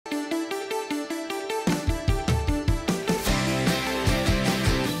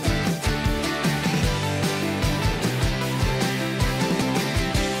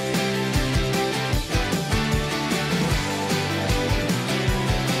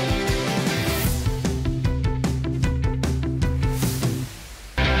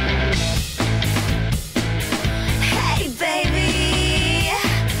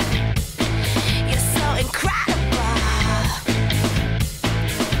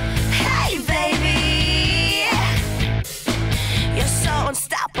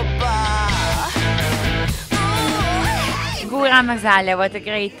Guram Gvasalia, what a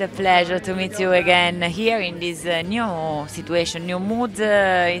great pleasure to meet you again here in this new situation, new mood.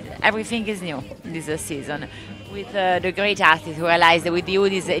 Everything is new this season. With the great artist who realized with you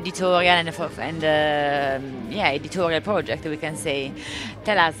this editorial and editorial project, we can say.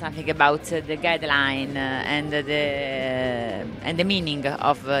 Tell us something about the guideline and the meaning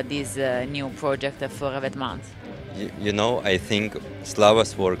of this new project for VTMNTS. You know, I think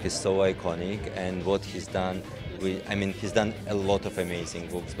Slava's work is so iconic, and what he's done, he's done a lot of amazing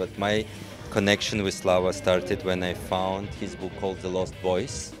books, but my connection with Slava started when I found his book called The Lost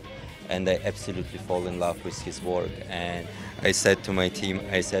Voice, and I absolutely fall in love with his work. And I said to my team,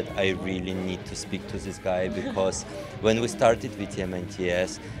 I really need to speak to this guy, because when we started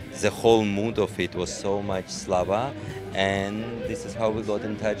VTMNTS, the whole mood of it was so much Slava, and this is how we got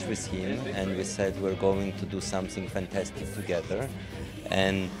in touch with him, and we said we're going to do something fantastic together.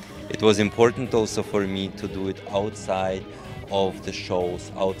 And it was important also for me to do it outside of the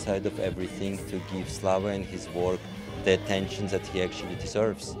shows, outside of everything, to give Slava and his work the attention that he actually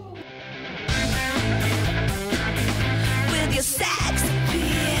deserves.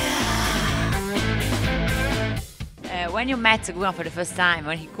 When you met Guram for the first time,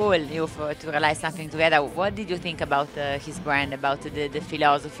 when he called you to realize something together, what did you think about his brand, about the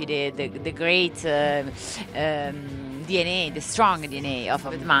philosophy, the great DNA, the strong DNA of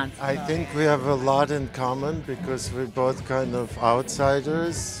VTMNTS? I think we have a lot in common, because we're both kind of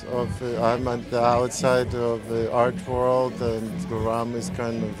outsiders. I'm at the outside of the art world, and Guram is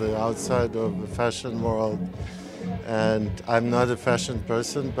kind of the outside of the fashion world. And I'm not a fashion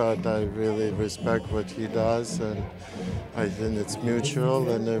person, but I really respect what he does, and I think it's mutual,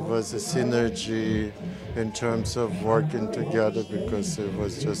 and it was a synergy in terms of working together, because it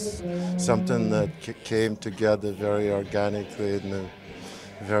was just something that came together very organically in a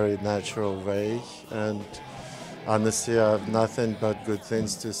very natural way. And honestly, I have nothing but good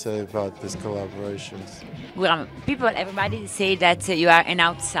things to say about this collaboration. Guram, everybody say that you are an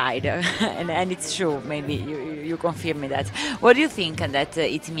outsider, and it's true. Maybe you confirm me that. What do you think that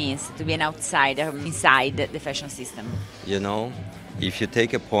it means to be an outsider inside the fashion system? You know, if you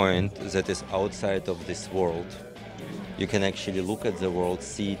take a point that is outside of this world, you can actually look at the world,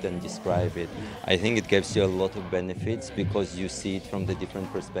 see it and describe it. I think it gives you a lot of benefits, because you see it from the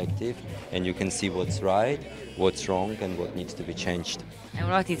different perspective, and you can see what's right, what's wrong, and what needs to be changed. And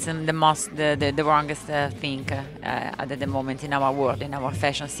what is the wrongest thing at the moment in our world, in our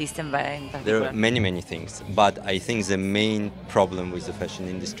fashion system? There are many things, but I think the main problem with the fashion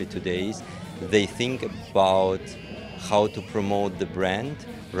industry today is they think about how to promote the brand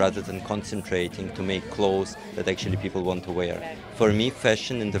rather than concentrating to make clothes that actually people want to wear. For me,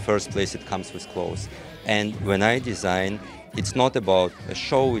 fashion in the first place, it comes with clothes. And when I design, it's not about a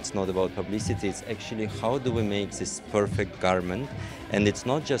show, it's not about publicity, it's actually how do we make this perfect garment. And it's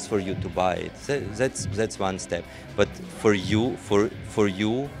not just for you to buy it, that's one step. But for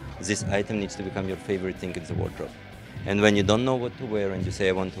you, this item needs to become your favorite thing in the wardrobe. And when you don't know what to wear and you say,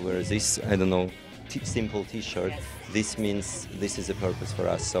 I want to wear this, I don't know, simple t-shirt, this means this is a purpose for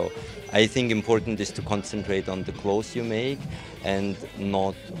us. So I think important is to concentrate on the clothes you make and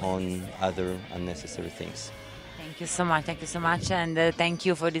not on other unnecessary things. Thank you so much, and thank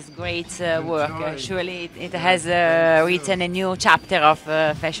you for this great work. Surely it has written a new chapter of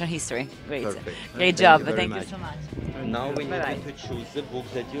fashion history. Great, Perfect. Great job. Thank You so much. Now we need you to choose the book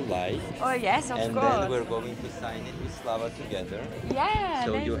that you like. Oh yes, of and course. And then we're going to sign it with Slava together. Yeah,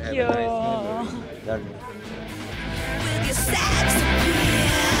 so thank you have you. a nice memory. Done.